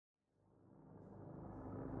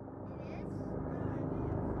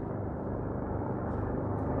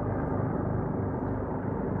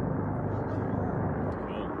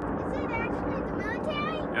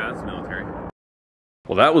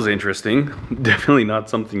Well, that was interesting. Definitely not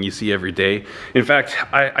something you see every day. In fact,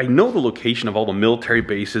 I know the location of all the military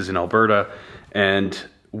bases in Alberta, and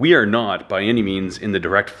we are not by any means in the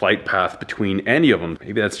direct flight path between any of them.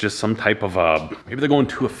 Maybe that's just some type of maybe they're going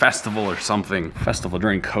to a festival or something. Festival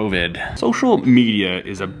during COVID. Social media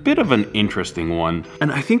is a bit of an interesting one,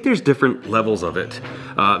 and I think there's different levels of it.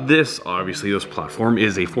 This platform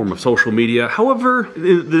is a form of social media. However,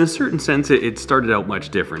 in a certain sense, it started out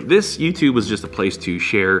much different. This YouTube was just a place to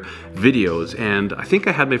share videos, and I think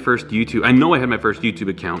I had my first YouTube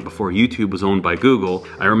account before YouTube was owned by Google.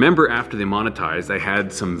 I remember after they monetized, I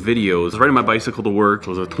had some videos. I was riding my bicycle to work. It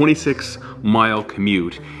was a 26-mile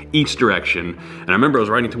commute each direction. And I remember I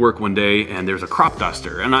was riding to work one day and there's a crop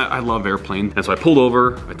duster, and I love airplanes. And so I pulled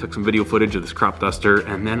over, I took some video footage of this crop duster,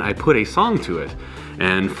 and then I put a song to it.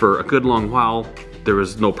 And for a good long while, there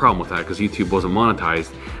was no problem with that because YouTube wasn't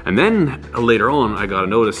monetized. And then later on, I got a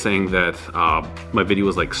notice saying that my video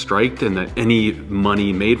was like striked and that any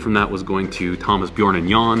money made from that was going to Thomas, Bjorn, and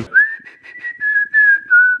Jan.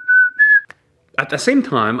 At the same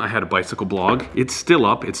time, I had a bicycle blog. It's still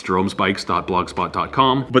up. It's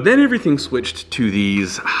jeromesbikes.blogspot.com. But then everything switched to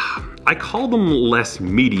these, I call them less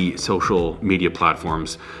meaty social media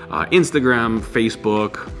platforms. Instagram,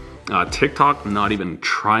 Facebook, TikTok, I'm not even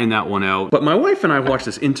trying that one out. But my wife and I watched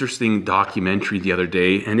this interesting documentary the other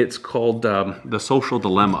day, and it's called The Social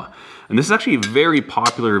Dilemma. And this is actually a very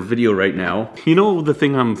popular video right now. You know, the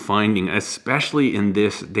thing I'm finding, especially in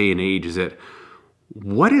this day and age, is that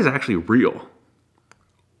what is actually real?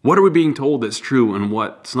 What are we being told that's true and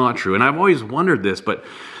what's not true? And I've always wondered this, but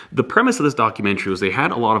the premise of this documentary was they had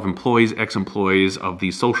a lot of employees, ex-employees of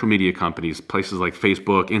these social media companies, places like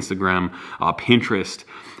Facebook, Instagram, Pinterest,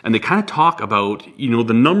 and they kind of talk about, you know,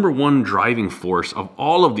 the number one driving force of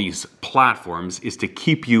all of these platforms is to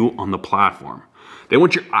keep you on the platform. They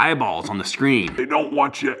want your eyeballs on the screen. They don't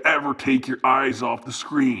want you to ever take your eyes off the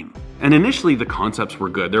screen. And initially the concepts were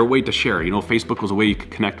good. They're a way to share. You know, Facebook was a way you could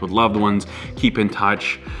connect with loved ones, keep in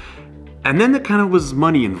touch. And then there kind of was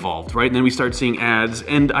money involved, right? And then we started seeing ads,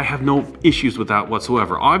 and I have no issues with that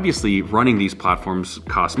whatsoever. Obviously, running these platforms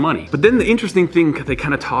costs money. But then the interesting thing, they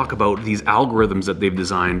kind of talk about these algorithms that they've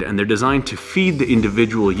designed, and they're designed to feed the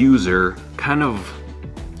individual user kind of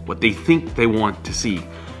what they think they want to see,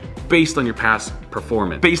 based on your past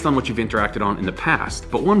performance, based on what you've interacted on in the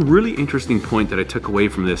past. But one really interesting point that I took away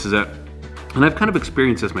from this is that, and I've kind of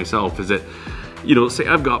experienced this myself, is that, you know, say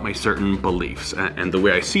I've got my certain beliefs and the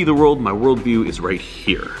way I see the world, my worldview is right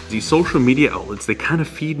here. These social media outlets, they kind of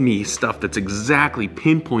feed me stuff that's exactly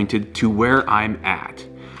pinpointed to where I'm at.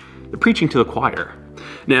 They're preaching to the choir.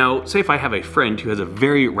 Now, say if I have a friend who has a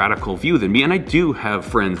very radical view than me, and I do have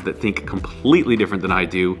friends that think completely different than I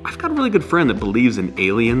do. I've got a really good friend that believes in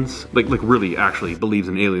aliens, like really actually believes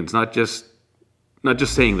in aliens, not just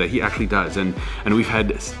saying that, he actually does. And we've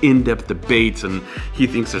had in-depth debates, and he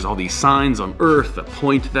thinks there's all these signs on Earth that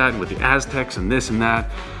point to that, with the Aztecs and this and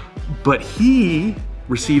that. But he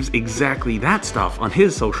receives exactly that stuff on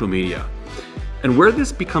his social media. And where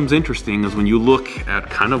this becomes interesting is when you look at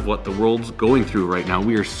kind of what the world's going through right now.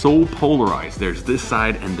 We are so polarized. There's this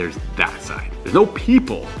side and there's that side. There's no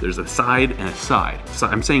people, there's a side and a side. So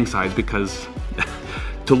I'm saying sides because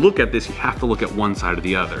to look at this, you have to look at one side or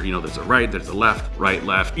the other. You know, there's a right, there's a left, right,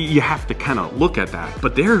 left. You have to kind of look at that.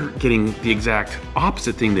 But they're getting the exact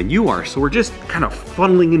opposite thing than you are. So we're just kind of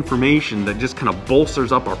funneling information that just kind of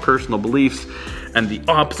bolsters up our personal beliefs. And the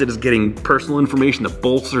opposite is getting personal information that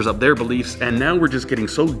bolsters up their beliefs. And now we're just getting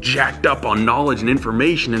so jacked up on knowledge and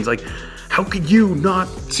information. And it's like, how could you not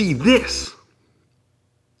see this?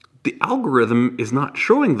 The algorithm is not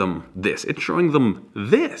showing them this. It's showing them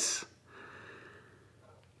this.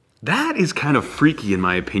 That is kind of freaky in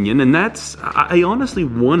my opinion. And I honestly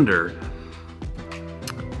wonder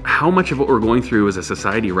how much of what we're going through as a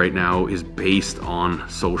society right now is based on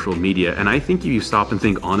social media. And I think if you stop and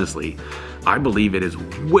think honestly, I believe it is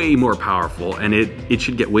way more powerful, and it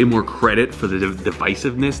should get way more credit for the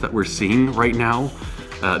divisiveness that we're seeing right now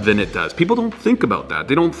than it does. People don't think about that.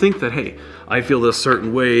 They don't think that, hey, I feel this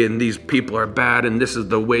certain way and these people are bad and this is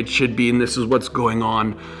the way it should be and this is what's going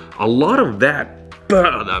on. A lot of that,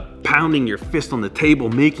 the pounding your fist on the table,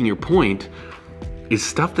 making your point, is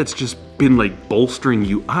stuff that's just been like bolstering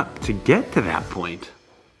you up to get to that point.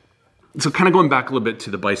 So kind of going back a little bit to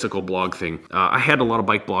the bicycle blog thing, I had a lot of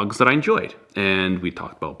bike blogs that I enjoyed. And we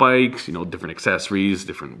talked about bikes, you know, different accessories,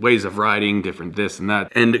 different ways of riding, different this and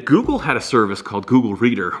that. And Google had a service called Google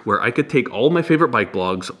Reader where I could take all my favorite bike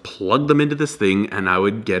blogs, plug them into this thing, and I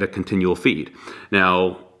would get a continual feed.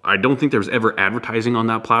 Now, I don't think there was ever advertising on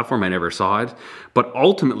that platform. I never saw it. But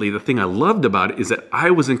ultimately, the thing I loved about it is that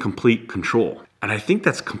I was in complete control. And I think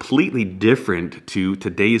that's completely different to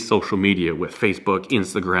today's social media with Facebook,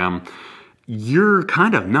 Instagram. You're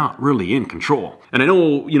kind of not really in control. And I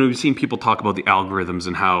know, you've seen people talk about the algorithms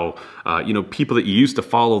and how, people that you used to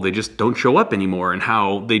follow, they just don't show up anymore, and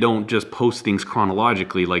how they don't just post things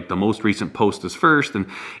chronologically, like the most recent post is first. And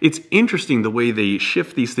it's interesting the way they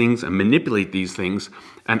shift these things and manipulate these things.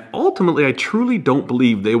 And ultimately, I truly don't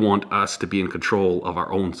believe they want us to be in control of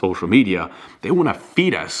our own social media. They want to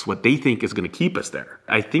feed us what they think is going to keep us there.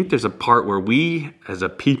 I think there's a part where we, as a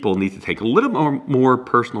people, need to take a little more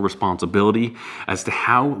personal responsibility as to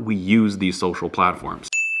how we use these social platforms.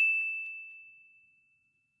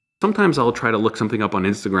 Sometimes I'll try to look something up on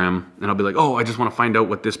Instagram and I'll be like, oh, I just want to find out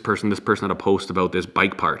what this person had a post about this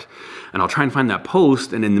bike part. And I'll try and find that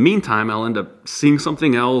post, and in the meantime, I'll end up seeing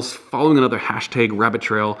something else, following another hashtag rabbit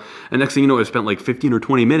trail. And next thing you know, I've spent like 15 or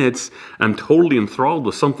 20 minutes and I'm totally enthralled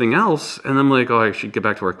with something else. And I'm like, oh, I should get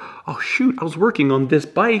back to work. Oh shoot, I was working on this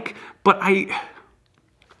bike, but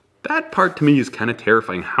that part to me is kind of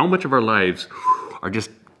terrifying. How much of our lives are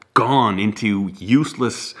just gone into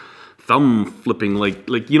useless thumb flipping, like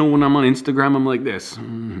when I'm on Instagram, I'm like this.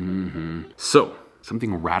 So,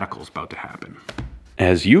 something radical is about to happen.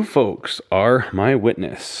 As you folks are my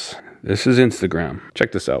witness, this is Instagram.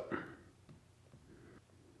 Check this out.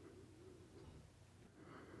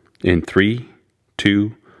 In 3,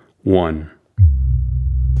 2, 1.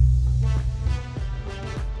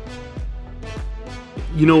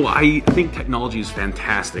 I think technology is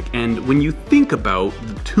fantastic, and when you think about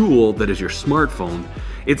the tool that is your smartphone,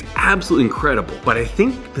 it's absolutely incredible. But I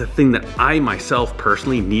think the thing that I myself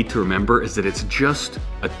personally need to remember is that it's just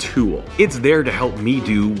a tool. It's there to help me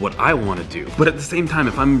do what I want to do. But at the same time,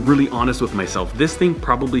 if I'm really honest with myself, this thing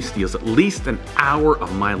probably steals at least an hour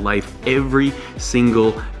of my life every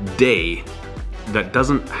single day that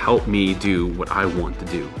doesn't help me do what I want to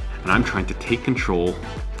do. And I'm trying to take control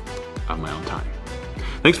of my own time.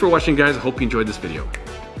 Thanks for watching, guys. I hope you enjoyed this video.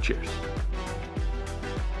 Cheers.